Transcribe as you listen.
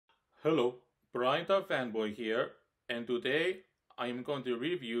Hello, Brian the Fanboy here, and today I am going to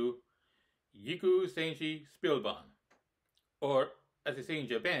review Jikuu Senshi Spielban, or as they say in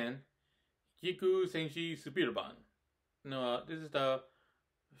Japan, Jikuu Senshi Spielban. Now, this is the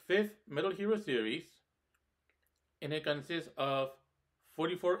fifth Metal Hero series, and it consists of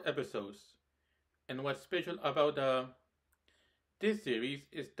 44 episodes. And what's special about this series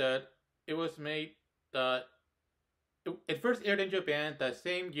is that it was made that it first aired in Japan the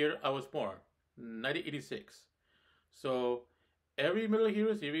same year I was born, 1986. So every Metal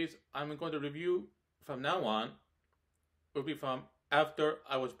Hero series I'm going to review from now on will be from after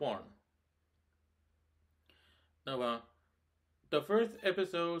I was born. Now, the first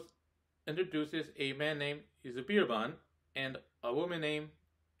episode introduces a man named Spielban and a woman named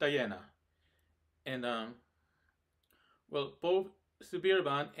Diana. And both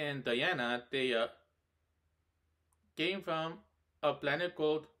Spielban and Diana they came from a planet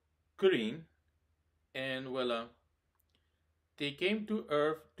called Green, and they came to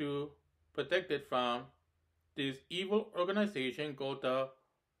Earth to protect it from this evil organization called the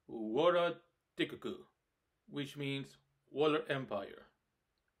Wara Jikuu, which means Water Empire.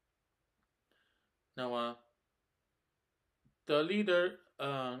 Now, the leader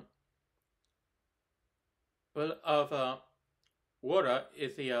of Wara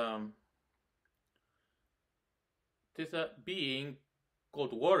is this being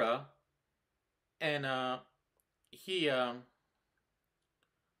called Wara, and he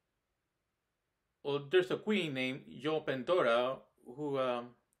there's a queen named Jo Pandora who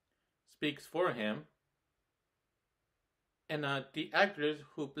speaks for him, and the actress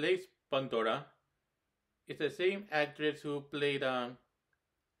who plays Pandora is the same actress who played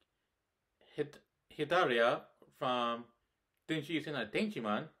Hitaria from Tenshi Sena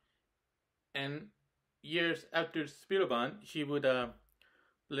Tenchiman, and years after Spielban, she would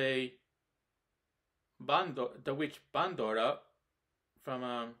play the witch Pandora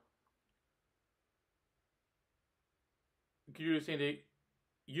from Jikuu Senshi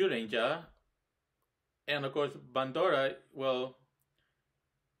Uranger, and of course Pandora. Well,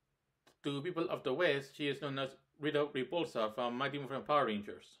 to people of the West, she is known as Rita Repulsa from Mighty Morphin Power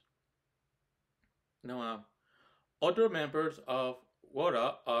Rangers. Now, other members of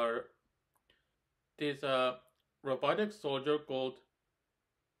Wara are this robotic soldier called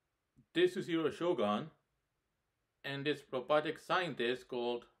Tetsuhiro Shogun, and this robotic scientist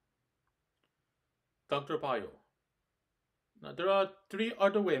called Dr. Payo. Now, there are three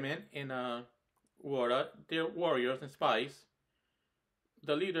other women in Wara. They're warriors and spies.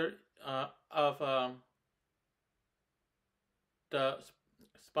 The leader of the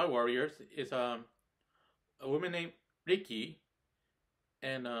spy warriors is a woman named Riki,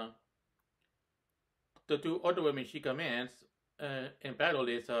 and the two other women she commands in battle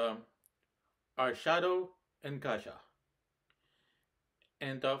are Shadow and Kasha.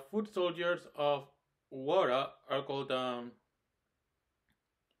 And the foot soldiers of Wara are called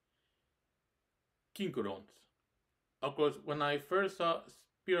Kinkurons. Of course, when I first saw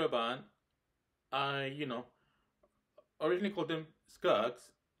Spielban, I originally called them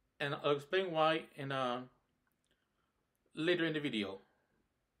Skugs, and I'll explain why in later in the video.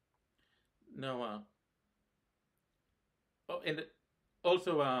 Now, and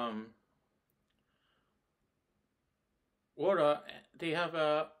also Wara, they have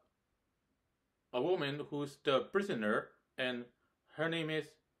a woman who's the prisoner, and her name is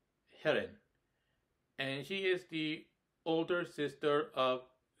Helen, and she is the older sister of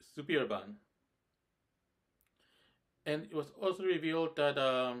Spielban. And it was also revealed that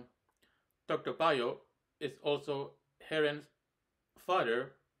Dr. Payo is also Helen's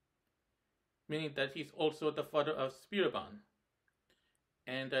father, meaning that he's also the father of Spielban,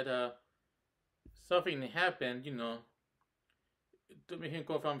 and that something happened, to make him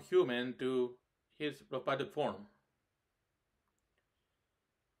go from human to his robotic form.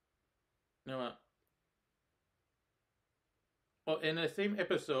 Now, in the same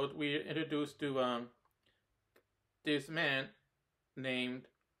episode, we are introduced to this man named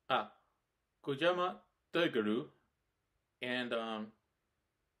Kojama Togaru, and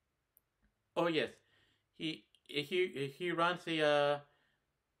oh yes, he runs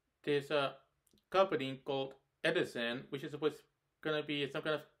this company called Edison, which is supposed gonna be some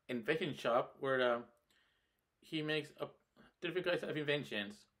kind of invention shop where he makes different kinds of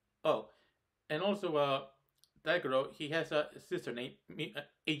inventions. Oh, and also Daigoro, he has a sister named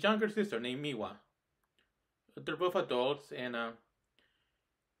a younger sister named Miwa. They're both adults, and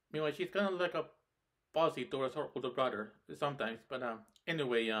Miwa, she's kind of like a bossy towards her older brother sometimes. But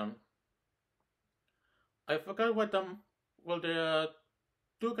anyway, I forgot what the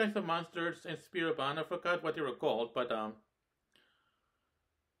two kinds of monsters in Spielban. I forgot what they were called, but uh,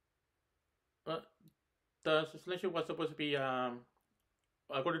 the translation was supposed to be,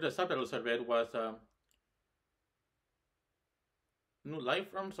 according to the subtitles I read, was new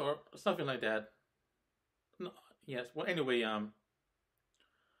life forms or something like that. No, yes. Well, anyway,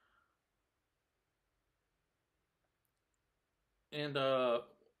 in the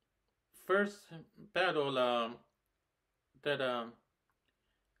first battle, that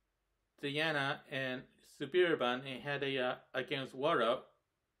Diana and Spielban had against Wara,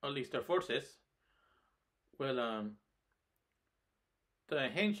 at least their forces. Well, the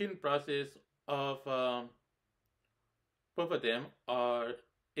henshin process of both of them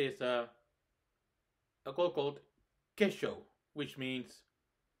is a code called kesho, which means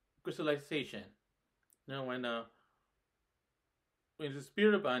crystallization. Now, when the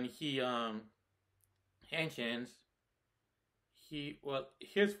Spielban he henshins,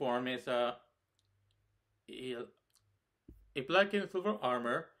 his form is a black and silver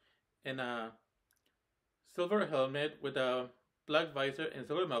armor and a silver helmet with a black visor and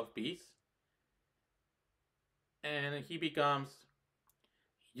silver mouthpiece, and he becomes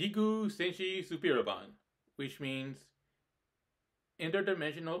Jikuu Senshi Spielban, which means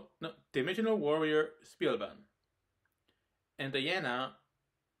dimensional warrior Spielban. And Diana,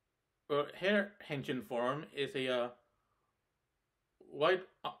 her henshin form is a white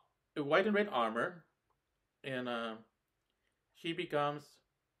and red armor, and she becomes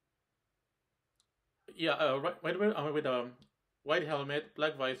white and red armor with a white helmet,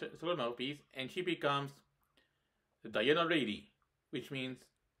 black visor, silver mouthpiece, and she becomes the Diana Lady, which means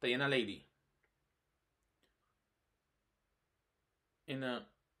Diana Lady. In I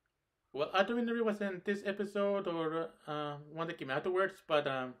don't remember if it was in this episode or one that came afterwards, but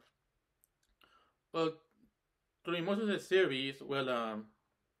well, during most of the series,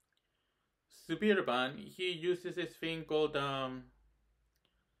 Spielban he uses this thing called time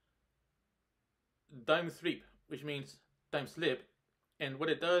sleep, which means time slip, and what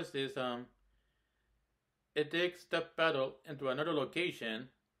it does is it takes the battle into another location,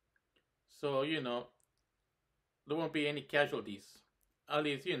 so there won't be any casualties. At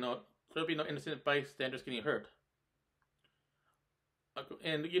least there'll be no innocent bystanders getting hurt.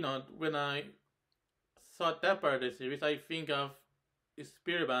 And when I saw that part of the series, I think of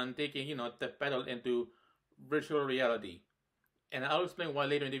Spielban taking the battle into virtual reality, and I'll explain why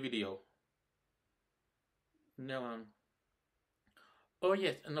later in the video. Now, oh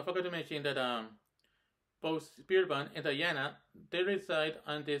yes, and I forgot to mention that both Spielban and Diana they reside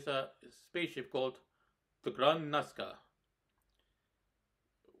on this spaceship called the Grand Nazca.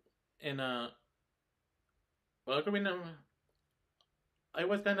 And I mean, I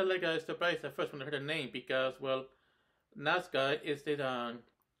was kind of like surprised at first when I heard the name because Nazca is the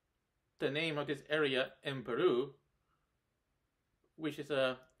name of this area in Peru, which is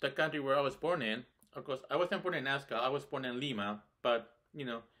the country where I was born in. Of course, I wasn't born in Nazca. I was born in Lima, but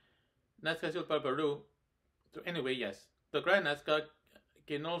Nazca is still part of Peru. So anyway, yes, the Grand Nazca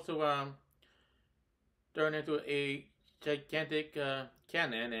can also turn into a gigantic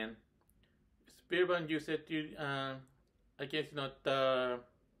cannon, and Spielban used it to against the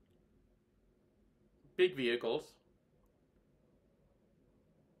big vehicles.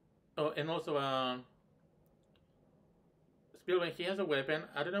 Oh, and also Spielban he has a weapon.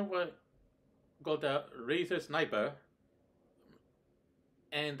 I don't know what called the Razor Sniper,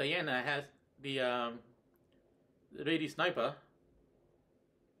 and Diana has the Lady Sniper.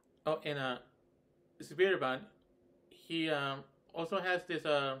 Oh, and Spielban he also has this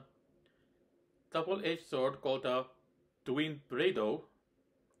double-edged sword called the Twin Bredo,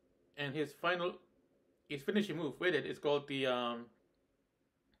 and his finishing move with it is called the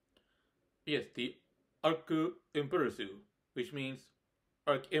the Arcu Impulsu, which means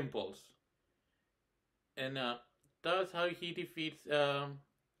Arc Impulse, and that's how he defeats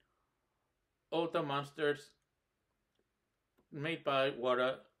all the monsters made by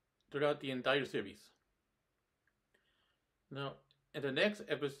Wara throughout the entire series. Now, in the next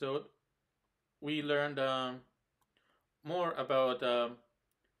episode, we learned more about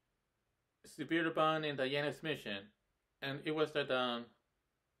Spielban and Diana's mission, and it was that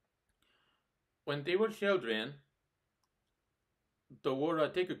when they were children, the Wara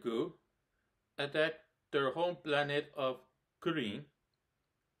Teikuku attacked their home planet of Kurin,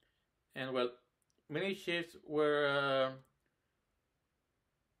 and many ships were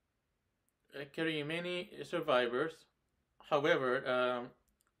carrying many survivors. However,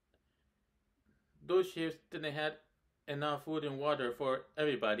 those ships didn't have enough food and water for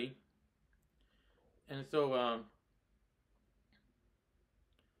everybody, and so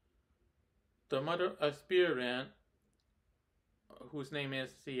the mother of Spielban, whose name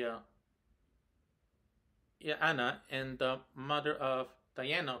is yeah, Anna, and the mother of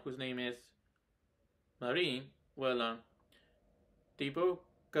Diana, whose name is Marie, well, they both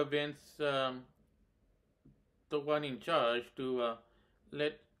convince the one in charge to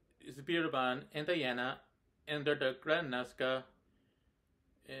let Spielban and Diana enter the Grand Nazca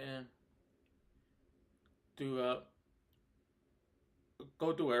uh, to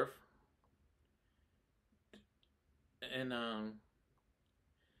go to Earth, and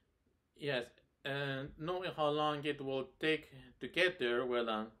yes, and knowing how long it will take to get there,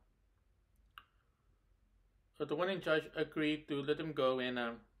 well, the one in charge agreed to let them go, and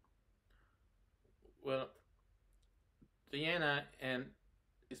well, Diana and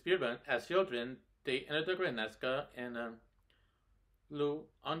Spielban, as children, they entered the Grand Nazca and flew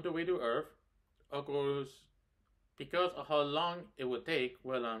on the way to Earth. Of course, because of how long it would take,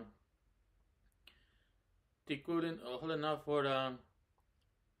 well, they couldn't hold enough for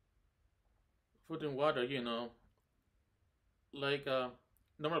food and water, like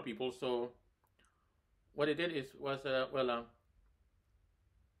normal people. So what they did was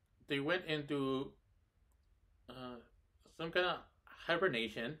they went into uh, some kind of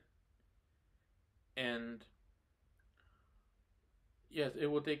hibernation, and yes, it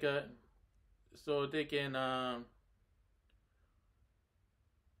will take a so they can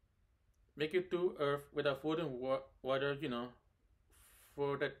make it to Earth without food and water,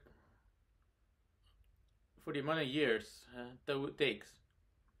 for that for the amount of years that it takes.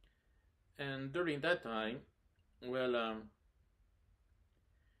 And during that time, well,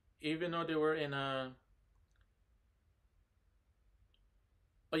 even though they were in a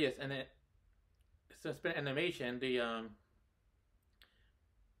oh yes, and suspend animation, they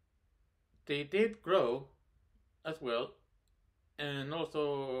did grow as well, and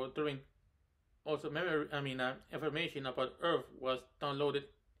also during also memory, information about Earth was downloaded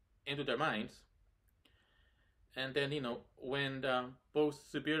into their minds. And then, when both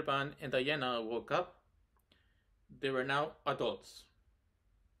Suburban and Diana woke up, they were now adults.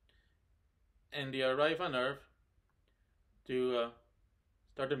 And they arrived on Earth to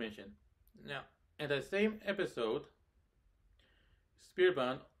start the mission. Now, in the same episode,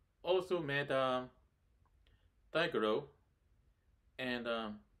 Spearban also met Daigoro, and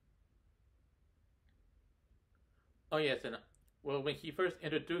oh yes, and well, when he first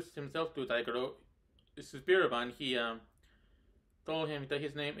introduced himself to Daigoro, Spearban, he told him that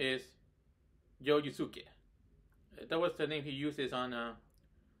his name is Yo Yusuke. That was the name he uses on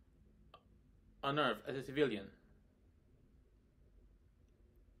Earth as a civilian.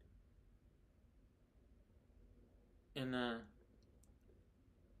 In the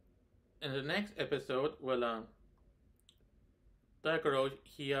next episode, well, Daigoro,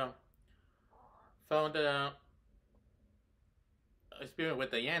 he found a spirit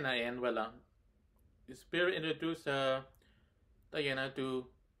with Diana, and well, the spirit introduced Diana to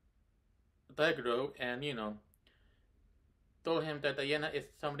Daigoro, and told him that Diana is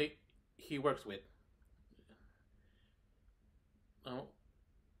somebody he works with.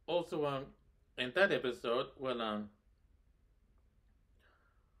 Also, in that episode, well,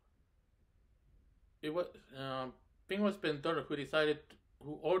 it was thing was Pintor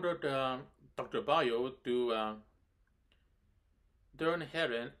who ordered Dr. Bayo to turn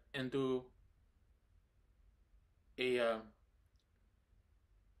Heron into a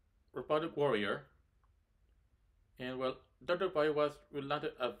robotic warrior. And well, Dr. Bayo was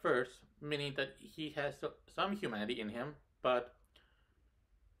reluctant at first, meaning that he has some humanity in him, but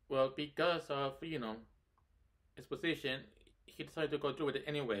well, because of his position, he decided to go through with it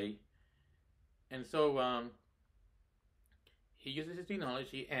anyway. And so he uses his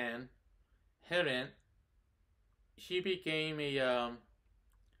technology, and Heren, she became a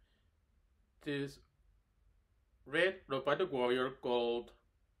this red robotic warrior called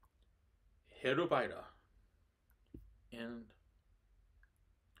Herubaira. And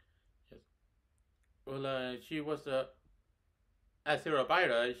yes, well, she was as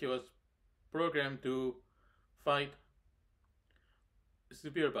Herubaira, she was programmed to fight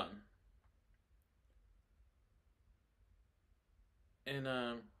Spearban. And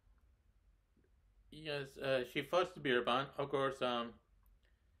yes, she fought Spearban. Of course,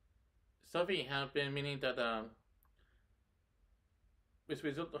 something happened, meaning that which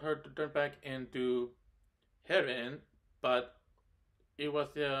resulted her to turn back into Heron, but it was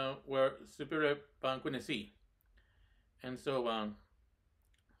where Spearban couldn't see. And so,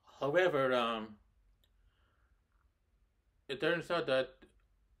 however, it turns out that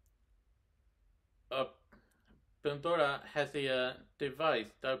Pandora has a device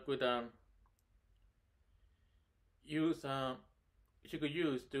that could use she could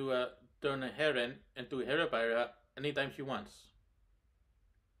use to turn a heron into Herapyra anytime she wants.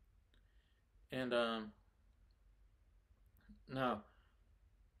 And now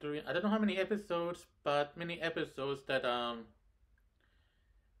during I don't know how many episodes, but many episodes that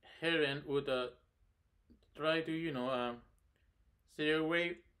Heron would try to stay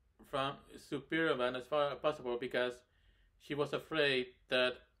away from Superman as far as possible because she was afraid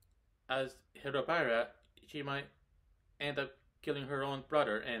that as Herapyra she might end up killing her own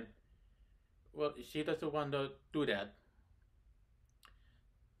brother, and well, she doesn't want to do that.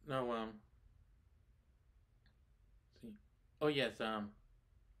 No, see. Oh yes,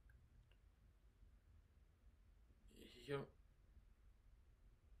 you,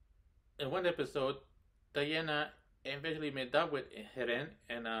 in one episode, Diana eventually met up with Helen,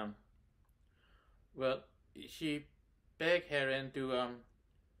 and well, she begged Helen to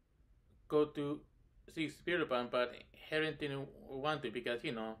go to see Spiritbound, but Helen didn't want to because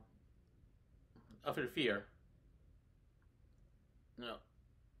of her fear. No,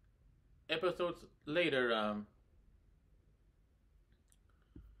 episodes later,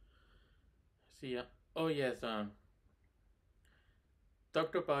 see, oh yes,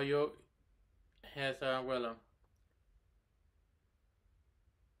 Doctor Bayo has well,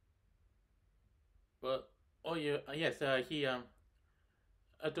 oh yeah, yes, he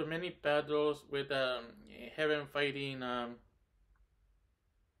after many battles with Heron fighting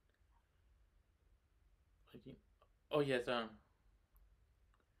oh yes,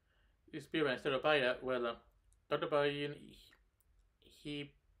 Spirit instead of Baya, well, Doctor Bayo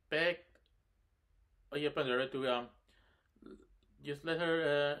he begged oh yeah Pandora to just let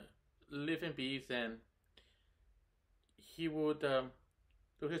her live in peace, and he would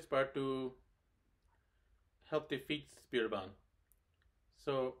do his part to help defeat Spiritbound.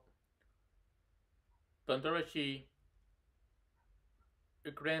 So Pandora she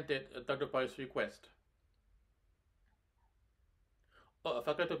granted Dr. Pai's request. Oh, I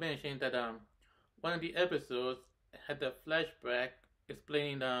forgot to mention that one of the episodes had a flashback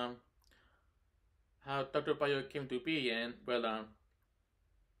explaining how Dr. Pio came to be, and well,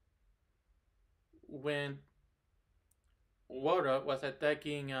 when Wara was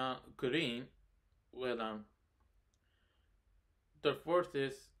attacking Green, well, the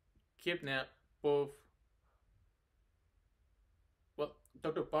forces kidnapped both. Well,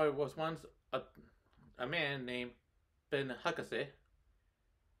 Dr. Pio was once a man named Ben Hakase,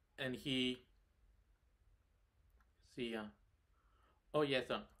 and he see oh yes,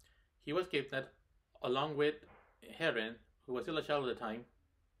 he was kidnapped along with Heron, who was still a child at the time,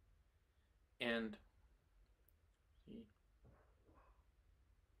 and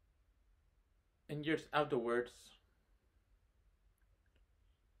years afterwards,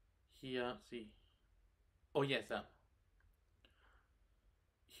 he see oh yes,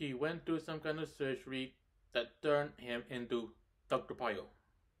 he went through some kind of surgery that turned him into Dr. Pio.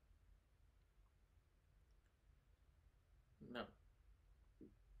 No.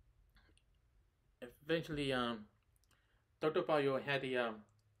 Eventually, Dr. Pio had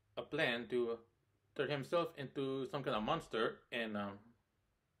a plan to turn himself into some kind of monster, and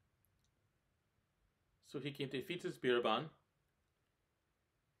so he can defeat his Spiritbound.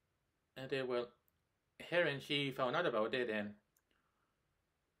 And then, well, Heron she found out about it, and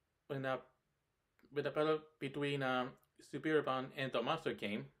when with the battle between Spiritbound and the monster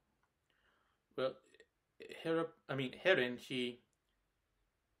came, well, Heron she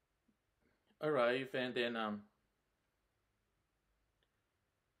arrived, and then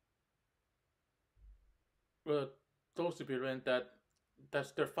well, told Spiritbound that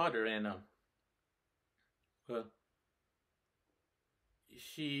that's their father, and well,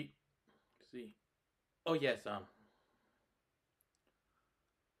 she see oh yes,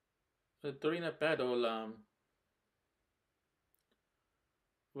 during a battle,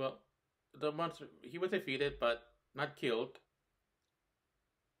 well, the monster he was defeated but not killed.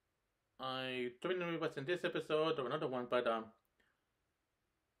 I don't remember if it was in this episode or another one, but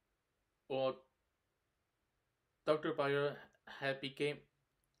well, Dr. Bayer had became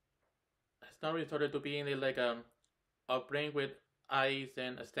has now resorted to being like a brain with eyes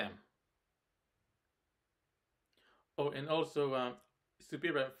and a stem. Oh, and also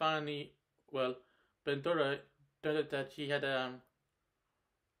Superior finally, well, Pandora told her that she had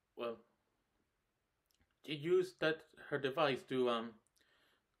well, she used that her device to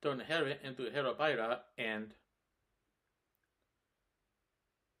turn Hera into Herapyra, and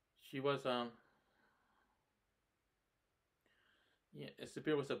she was yeah,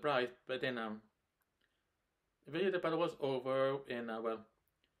 Superior was surprised, but then eventually the battle was over, and well,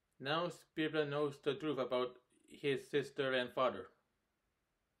 now Spirit knows the truth about his sister and father.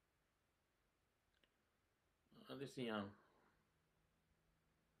 Let's see.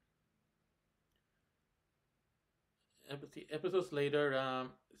 Episodes later.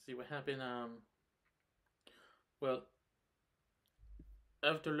 See what happened. Well,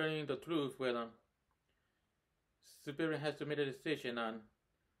 after learning the truth, Spielberg has to make a decision on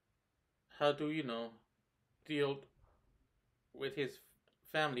how to, deal with his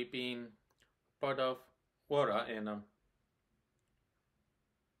family being part of Wara, and let's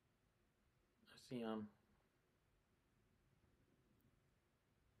see.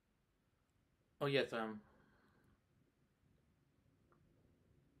 Oh yes.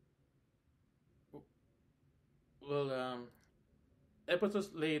 Well. Episodes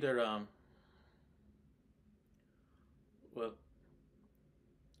later. Well.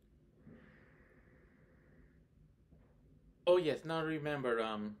 Oh yes. Now I remember.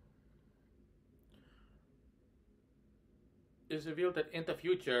 It's revealed that in the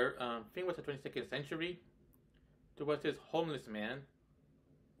future, I think it was the 22nd century, there was this homeless man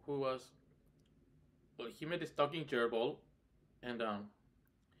who was. Well, he met this talking gerbil, and the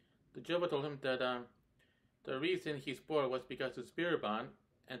gerbil told him that the reason he's poor was because of Spielban,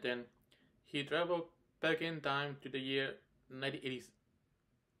 and then he traveled back in time to the year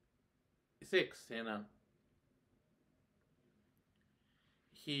 1986, and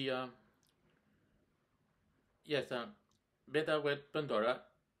he yes met up with Pandora,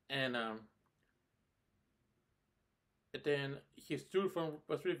 and then his true form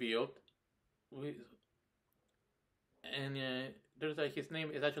was revealed, and there's his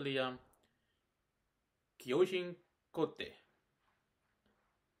name is actually Kyoshin Kote.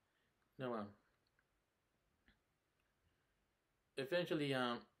 No, eventually,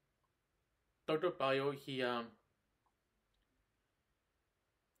 Dr. Pio, he had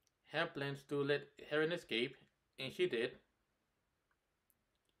plans to let Heron escape, and she did.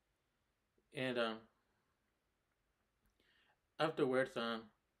 And afterwards,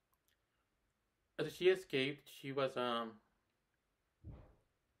 as she escaped, she was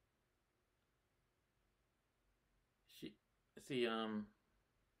she see oh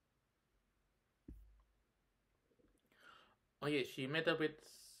yeah, she met up with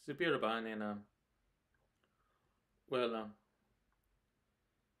Spielban, and well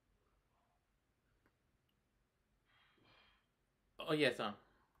oh yes,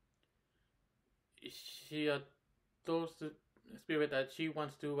 she told Spirit that she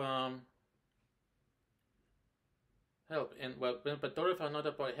wants to help, and well, when Pandora found out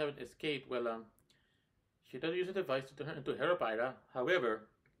about having escaped, well she does use a device to turn her into Herapyra. However,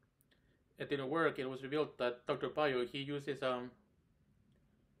 it didn't work. It was revealed that Dr. Pio, he uses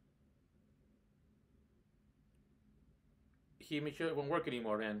he made sure it won't work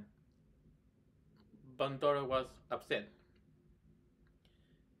anymore, and Pandora was upset.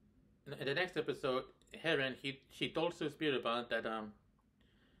 In the next episode, Heron, she told Spielban that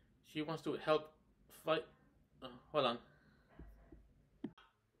she wants to help fight. Hold on.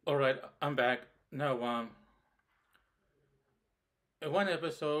 All right, I'm back now. In one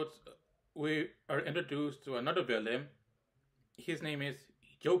episode, we are introduced to another villain. His name is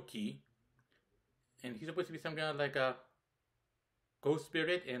Yoki, and he's supposed to be some kind of like a ghost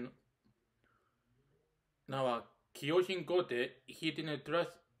spirit. And now, Kyoshin Gote, he didn't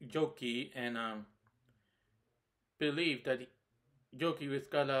trust Yoki, and believed that Yoki was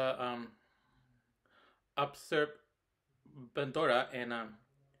gonna usurp Pandora, and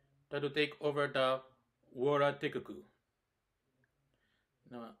try to take over the Wara Tikuku.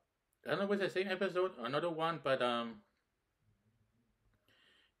 Now, I don't know if it's the same episode or another one, but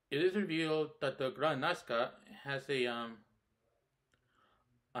it is revealed that the Grand Nazca has a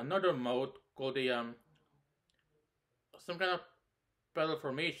another mode called the some kind of battle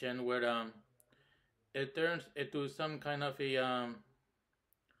formation where it turns into some kind of a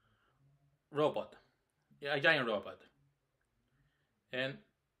robot, yeah, a giant robot, and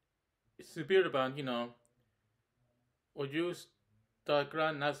Spielban, would use the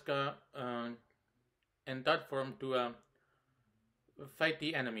Grand Nazca in that form to fight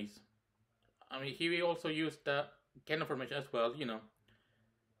the enemies. I mean, he also used the cannon formation as well.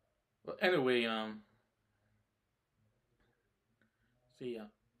 But anyway, see,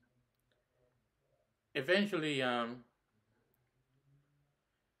 eventually,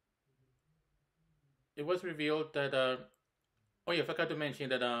 it was revealed that oh yeah, I forgot to mention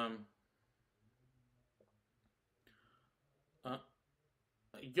that uh,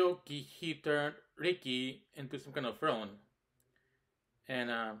 Yoki, he turned Ricky into some kind of throne,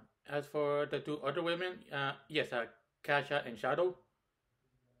 and as for the two other women, yes, Kasha and Shadow,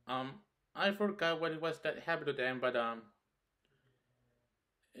 um, I forgot what it was that happened to them, but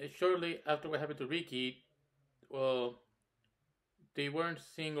shortly after what happened to Ricky, well, they weren't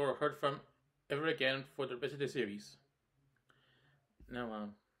seen or heard from ever again for the rest of the series. Now,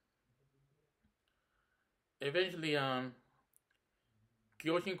 eventually,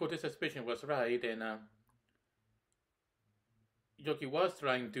 Kyoshin Kote's suspicion was right, and Yoki was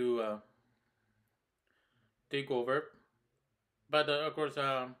trying to take over, but of course,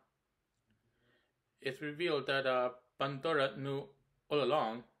 it's revealed that Pandora knew all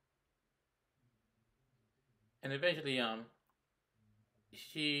along, and eventually,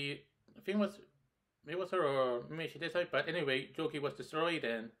 she, I think it was her or maybe she decided, but anyway, Joki was destroyed,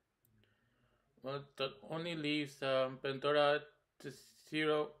 and well, that only leaves Pandora,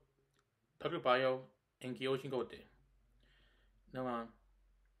 Zero, Takubayo, and Kyoshin Kote. Now,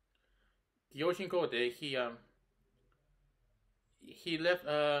 Kyoshin Kote, he left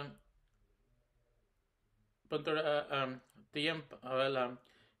Pandora, well,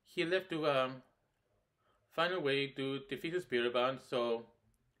 he left to find a way to defeat the Spirit Bond, so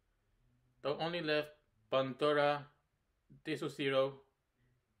they only left Pandora, Zero,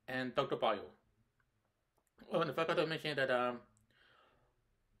 and Dr. Bio. Oh, and I forgot to mention that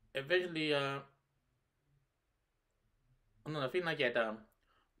eventually, oh, no, I think not yet.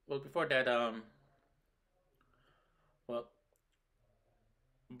 Well, before that, well,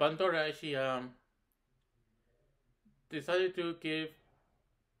 Pandora she decided to give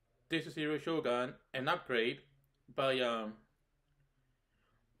Zero Shogun an upgrade by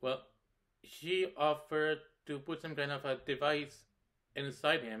well, she offered to put some kind of a device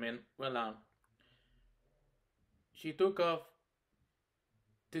inside him, and well, she took off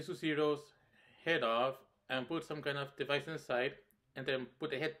Zero's head off and put some kind of device inside, and then put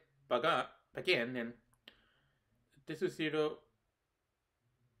the head back in, and Zero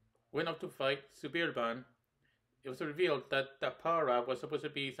went up to fight Superban. It was revealed that the power up was supposed to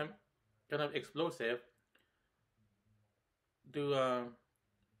be some kind of explosive to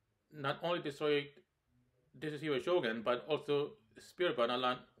not only destroy Zero Shogun but also Spearban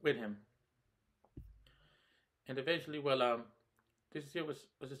along with him. And eventually, well, Zero was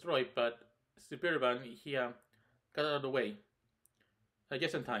destroyed, but Spearban he got out of the way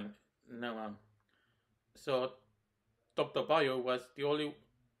just in time. Now, so Dr. Bio was the only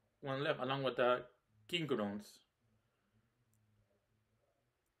one left along with the Kingurons.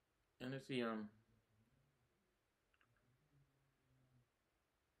 And let's see,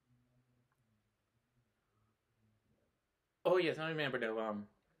 oh yes, I remember that.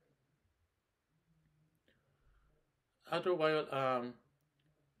 After a while,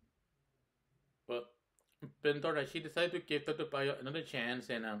 well, Pandora she decided to give Dr. Bio another chance,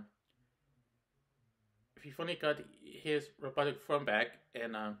 and he finally got his robotic form back,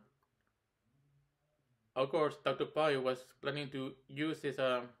 and of course, Dr. Bio was planning to use his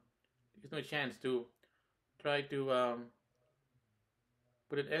no chance to try to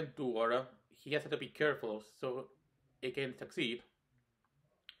put an end to Aura. He has to be careful so it can succeed.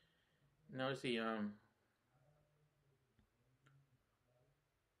 Now let's see.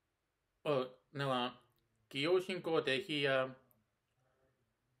 Oh, now Kyoshin Kote he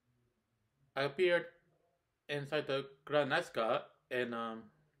appeared inside the Grand Nazca, and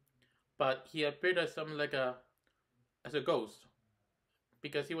but he appeared as some like a ghost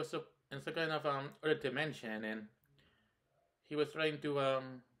because he was in some kind of other dimension, and he was trying to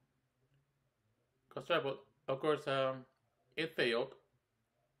cause trouble. Of course, it failed.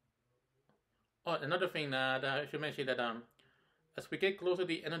 Oh, another thing that I should mention that as we get closer to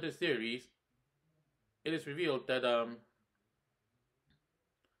the end of the series, it is revealed that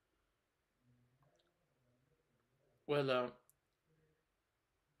well,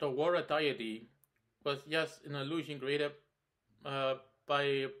 the Wara deity was just an illusion created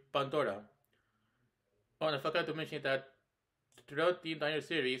by Pandora. Oh, and I forgot to mention that throughout the entire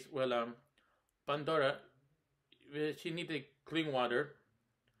series, well, Pandora, she needed clean water,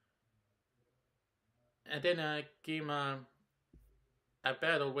 and then came a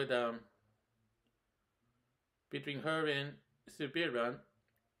battle with between her and Subiran,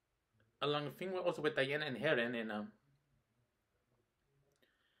 along I think also with Diana and Heron, and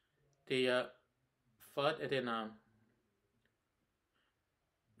they fought, and then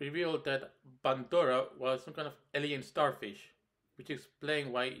revealed that Pandora was some kind of alien starfish, which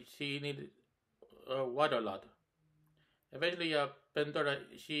explained why she needed water a lot. Eventually, Pandora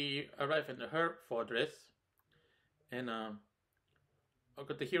she arrived in her fortress, and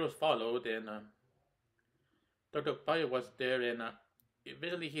the heroes followed, and Dr. Paya was there, and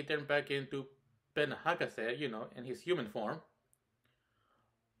eventually he turned back into Ben Hakase, in his human form.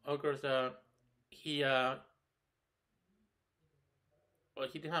 of course, he well,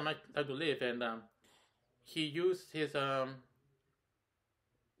 he didn't have much time to live, and he used his well,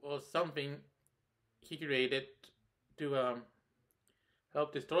 something he created to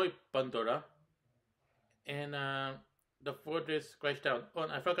help destroy Pandora, and the fortress crashed down. Oh,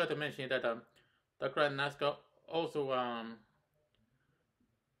 and I forgot to mention that the Grand Nazca also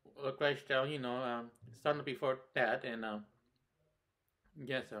crashed down. Some before that, and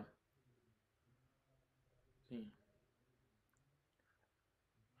yes, see,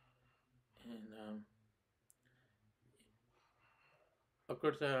 and of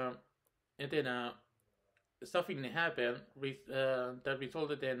course, and then something happened that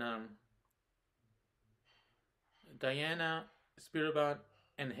resulted in Diana, Spielban,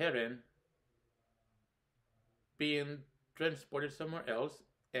 and Heron being transported somewhere else,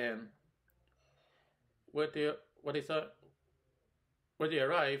 and where they where they saw where they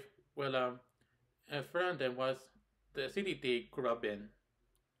arrived, well, in front of them was the city they grew up in.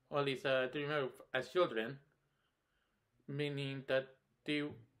 Or at least they remember as children, meaning that they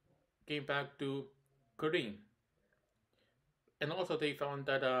came back to Korean. And also they found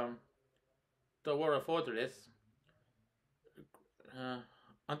that the War of Fortress uh,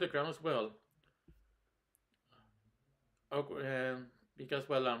 underground as well. Because,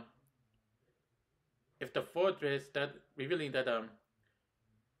 well, if the fortress that revealing that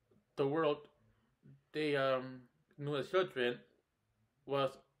the world they knew as children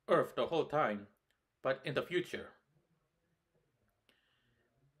was Earth the whole time, but in the future,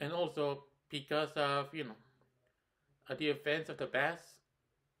 and also because of the events of the past,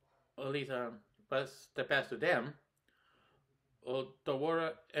 or at least was the past to them, the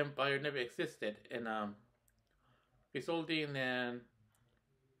War Empire never existed, and resulting in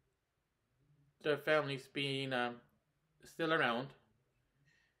their families being still around.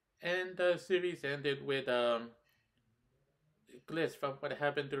 And the series ended with clips from what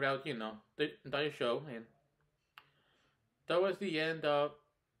happened throughout, the entire show, and that was the end of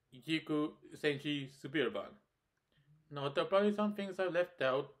Jikuu Senshi Spielban. Now, there are probably some things I left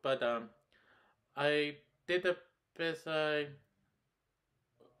out, but I did the best uh,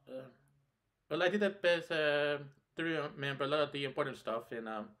 I did the best to remember a lot of the important stuff, and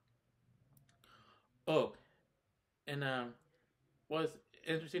oh, and what's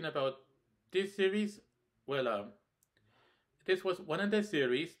interesting about this series, well, this was one of the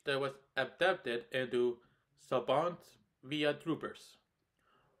series that was adapted into Saban's via Troopers,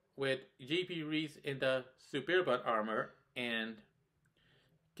 with J.P. Reese in the Superban armor and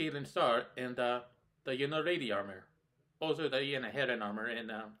Caitlin Starr in the Lady armor. Also the Heron armor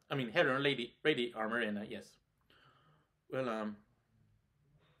and Heron Lady armor and yes. Well,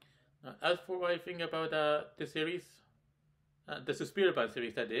 as for what I think about the series, the Superban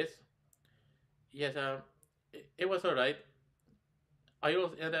series that is, yes, it was alright. I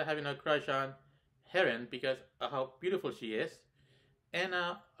also ended up having a crush on Heron because of how beautiful she is. And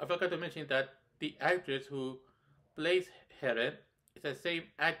I forgot to mention that the actress who plays Heron is the same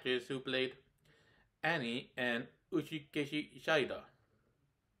actress who played Annie and Uchikeshi Shida.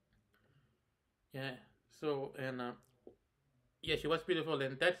 Yeah, so, and yeah, she was beautiful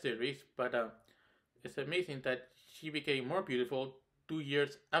in that series, but it's amazing that she became more beautiful 2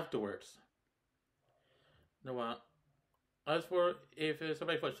 years afterwards. Now, as for if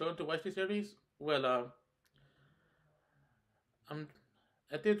somebody was shown to watch the series, well,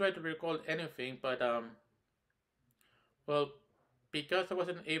 I did try to recall anything, but well, because I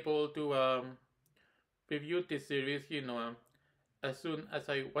wasn't able to review this series, as soon as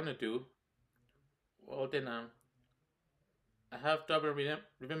I wanted to, well then I have trouble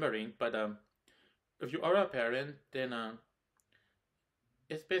remembering. But if you are a parent, then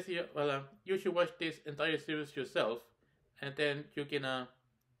especially you should watch this entire series yourself, and then you can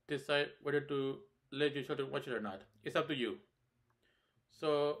decide whether to let your children watch it or not. It's up to you.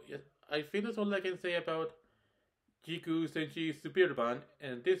 So yes, I feel that's all I can say about Jikuu Senshi Spielban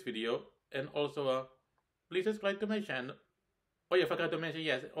in this video, and also please subscribe to my channel. Oh yeah, I forgot to mention,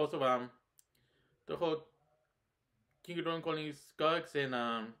 yes, also the whole King Kong calling Skugs and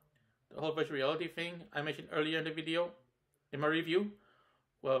the whole virtual reality thing I mentioned earlier in the video, in my review.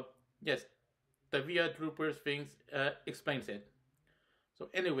 Well, yes, the VR Troopers things explains it. So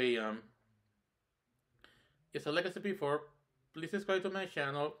anyway, yes, like I said before, please subscribe to my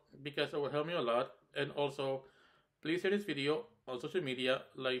channel because it will help me a lot, and also please share this video on social media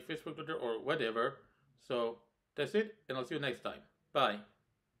like Facebook, Twitter, or whatever. So that's it, and I'll see you next time. Bye.